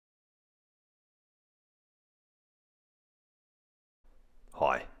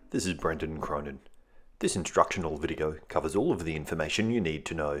Hi, this is Brendan Cronin. This instructional video covers all of the information you need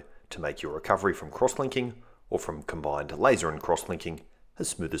to know to make your recovery from cross-linking or from combined laser and cross-linking as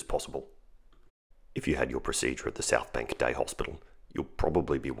smooth as possible. If you had your procedure at the South Bank Day Hospital, you'll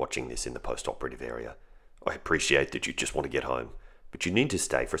probably be watching this in the post-operative area. I appreciate that you just want to get home, but you need to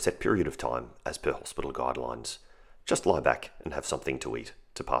stay for a set period of time as per hospital guidelines. Just lie back and have something to eat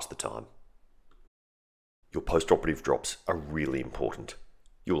to pass the time. Your post-operative drops are really important.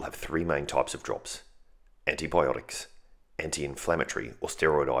 You will have three main types of drops: antibiotics, anti-inflammatory or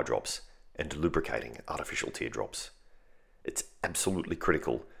steroid eye drops, and lubricating artificial tear drops. It's absolutely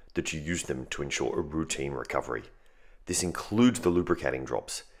critical that you use them to ensure a routine recovery. This includes the lubricating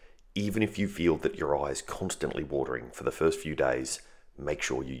drops. Even if you feel that your eye is constantly watering for the first few days, make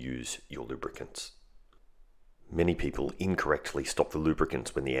sure you use your lubricants. Many people incorrectly stop the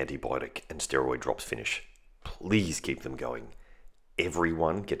lubricants when the antibiotic and steroid drops finish. Please keep them going.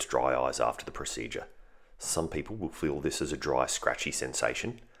 Everyone gets dry eyes after the procedure. Some people will feel this as a dry, scratchy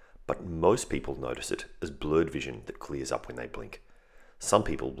sensation, but most people notice it as blurred vision that clears up when they blink. Some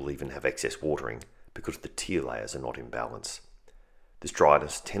people will even have excess watering because the tear layers are not in balance. This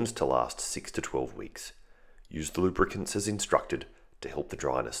dryness tends to last 6 to 12 weeks. Use the lubricants as instructed to help the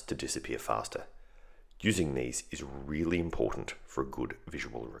dryness to disappear faster. Using these is really important for a good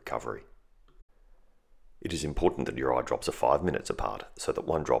visual recovery. It is important that your eye drops are 5 minutes apart so that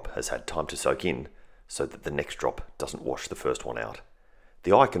one drop has had time to soak in so that the next drop doesn't wash the first one out.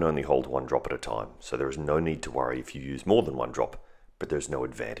 The eye can only hold one drop at a time, so there is no need to worry if you use more than one drop, but there is no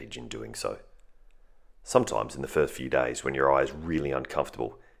advantage in doing so. Sometimes in the first few days when your eye is really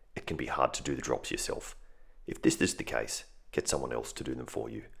uncomfortable, it can be hard to do the drops yourself. If this is the case, get someone else to do them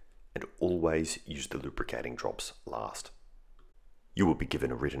for you, and always use the lubricating drops last. You will be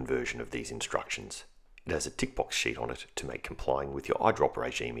given a written version of these instructions. It has a tick box sheet on it to make complying with your eye drop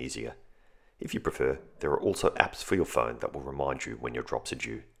regime easier. If you prefer, there are also apps for your phone that will remind you when your drops are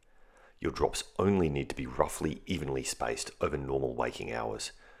due. Your drops only need to be roughly evenly spaced over normal waking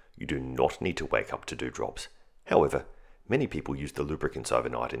hours. You do not need to wake up to do drops. However, many people use the lubricants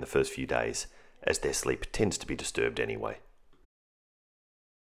overnight in the first few days, as their sleep tends to be disturbed anyway.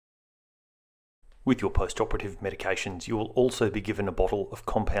 With your post-operative medications, you will also be given a bottle of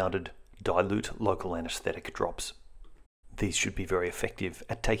compounded dilute local anesthetic drops. These should be very effective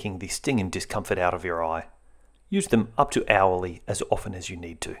at taking the sting and discomfort out of your eye. Use them up to hourly as often as you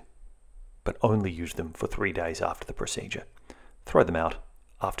need to, but only use them for 3 days after the procedure. Throw them out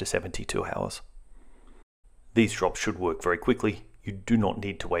after 72 hours. These drops should work very quickly. You do not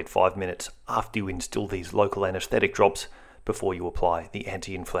need to wait 5 minutes after you instill these local anesthetic drops before you apply the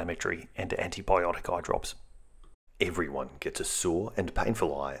anti-inflammatory and antibiotic eye drops. Everyone gets a sore and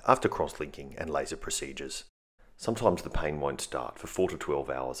painful eye after cross-linking and laser procedures. Sometimes the pain won't start for 4 to 12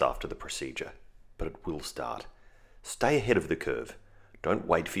 hours after the procedure, but it will start. Stay ahead of the curve. Don't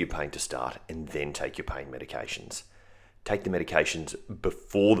wait for your pain to start and then take your pain medications. Take the medications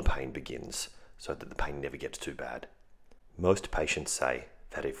before the pain begins so that the pain never gets too bad. Most patients say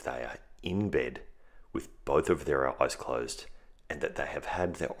that if they are in bed with both of their eyes closed and that they have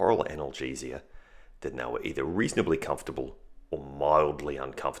had their oral analgesia, then they were either reasonably comfortable or mildly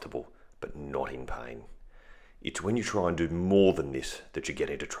uncomfortable, but not in pain. It's when you try and do more than this that you get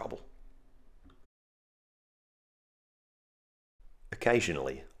into trouble.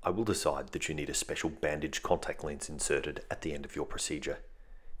 Occasionally, I will decide that you need a special bandage contact lens inserted at the end of your procedure.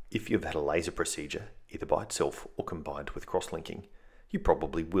 If you've had a laser procedure, either by itself or combined with cross-linking, you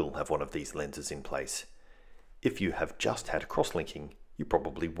probably will have one of these lenses in place. If you have just had cross-linking, you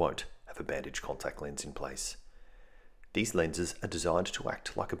probably won't have a bandage contact lens in place. These lenses are designed to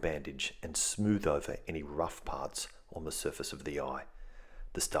act like a bandage and smooth over any rough parts on the surface of the eye.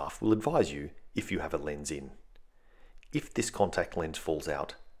 The staff will advise you if you have a lens in. If this contact lens falls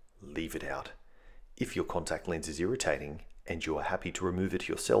out, leave it out. If your contact lens is irritating and you are happy to remove it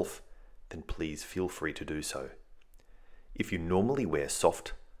yourself, then please feel free to do so. If you normally wear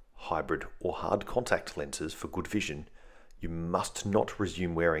soft, hybrid or hard contact lenses for good vision, you must not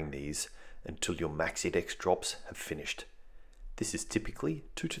resume wearing these until your MaxiDex drops have finished. This is typically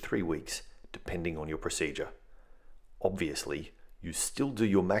 2 to 3 weeks, depending on your procedure. Obviously, you still do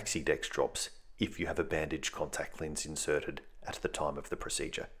your MaxiDex drops if you have a bandage contact lens inserted at the time of the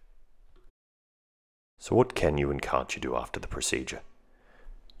procedure. So what can you and can't you do after the procedure?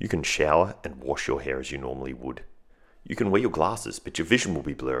 You can shower and wash your hair as you normally would. You can wear your glasses, but your vision will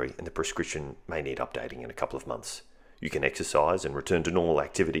be blurry and the prescription may need updating in a couple of months. You can exercise and return to normal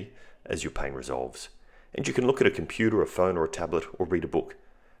activity as your pain resolves. And you can look at a computer, a phone or a tablet or read a book.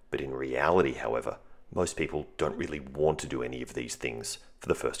 But in reality, however, Most people don't really want to do any of these things for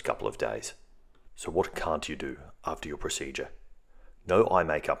the first couple of days. So what can't you do after your procedure? No eye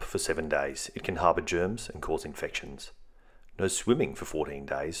makeup for 7 days. It can harbour germs and cause infections. No swimming for 14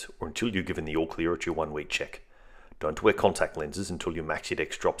 days or until you're given the all clear at your 1-week check. Don't wear contact lenses until your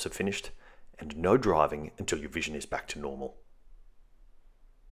Maxidex drops are finished. And no driving until your vision is back to normal.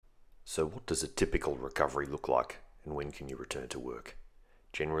 So what does a typical recovery look like, and when can you return to work?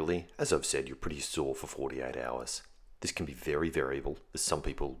 Generally, as I've said, you're pretty sore for 48 hours. This can be very variable, as some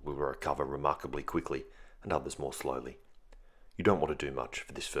people will recover remarkably quickly and others more slowly. You don't want to do much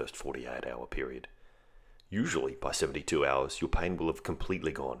for this first 48-hour period. Usually, by 72 hours, your pain will have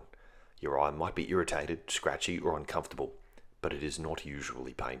completely gone. Your eye might be irritated, scratchy, or uncomfortable, but it is not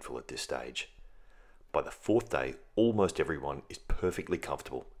usually painful at this stage. By the 4th day, almost everyone is perfectly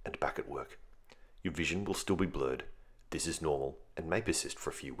comfortable and back at work. Your vision will still be blurred. This is normal and may persist for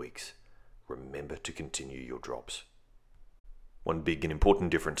a few weeks. Remember to continue your drops. One big and important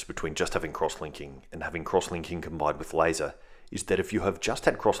difference between just having cross-linking and having cross-linking combined with laser is that if you have just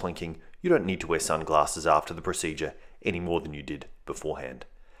had cross-linking, you don't need to wear sunglasses after the procedure any more than you did beforehand.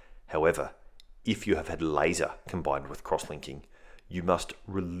 However, if you have had laser combined with cross-linking, you must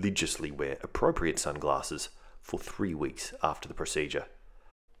religiously wear appropriate sunglasses for 3 weeks after the procedure.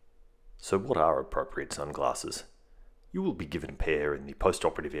 So what are appropriate sunglasses? You will be given a pair in the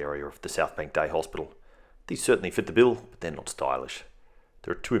post-operative area of the South Bank Day Hospital. These certainly fit the bill, but they're not stylish.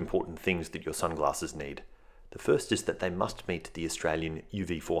 There are 2 important things that your sunglasses need. The first is that they must meet the Australian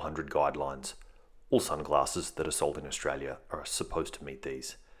UV 400 guidelines. All sunglasses that are sold in Australia are supposed to meet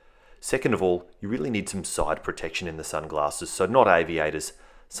these. Second of all, you really need some side protection in the sunglasses, so not aviators,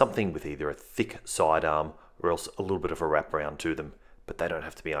 something with either a thick sidearm or else a little bit of a wraparound to them, but they don't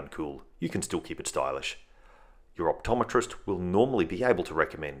have to be uncool. You can still keep it stylish. Your optometrist will normally be able to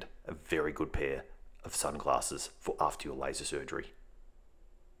recommend a very good pair of sunglasses for after your laser surgery.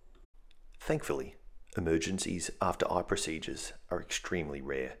 Thankfully, emergencies after eye procedures are extremely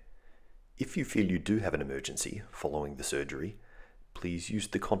rare. If you feel you do have an emergency following the surgery, please use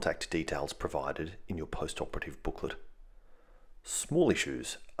the contact details provided in your post-operative booklet. Small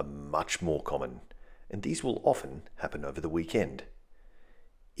issues are much more common, and these will often happen over the weekend.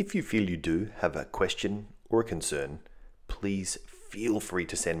 If you feel you do have a question or a concern, please feel free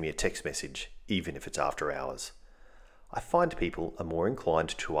to send me a text message, even if it's after hours. I find people are more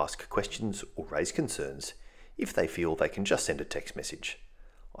inclined to ask questions or raise concerns if they feel they can just send a text message.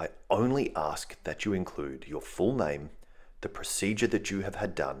 I only ask that you include your full name, the procedure that you have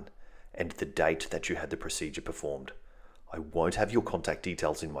had done, and the date that you had the procedure performed. I won't have your contact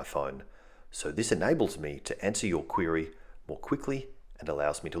details in my phone, so this enables me to answer your query more quickly and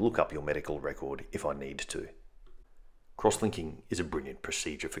allows me to look up your medical record if I need to. Cross-linking is a brilliant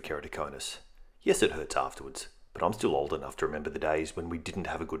procedure for keratoconus. Yes, it hurts afterwards, but I'm still old enough to remember the days when we didn't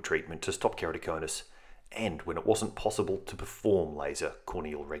have a good treatment to stop keratoconus and when it wasn't possible to perform laser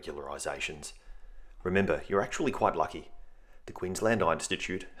corneal regularizations. Remember, you're actually quite lucky. The Queensland Eye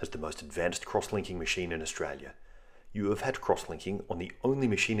Institute has the most advanced cross-linking machine in Australia. You have had cross-linking on the only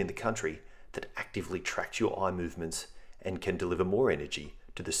machine in the country that actively tracks your eye movements and can deliver more energy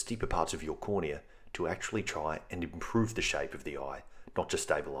to the steeper parts of your cornea to actually try and improve the shape of the eye, not just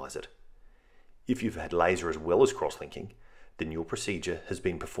stabilize it. If you've had laser as well as cross-linking, then your procedure has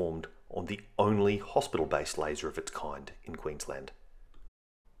been performed on the only hospital-based laser of its kind in Queensland.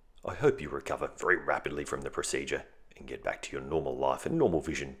 I hope you recover very rapidly from the procedure and get back to your normal life and normal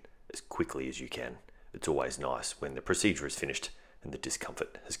vision as quickly as you can. It's always nice when the procedure is finished and the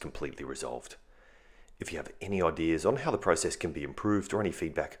discomfort has completely resolved. If you have any ideas on how the process can be improved or any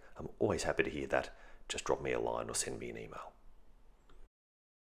feedback, I'm always happy to hear that. Just drop me a line or send me an email.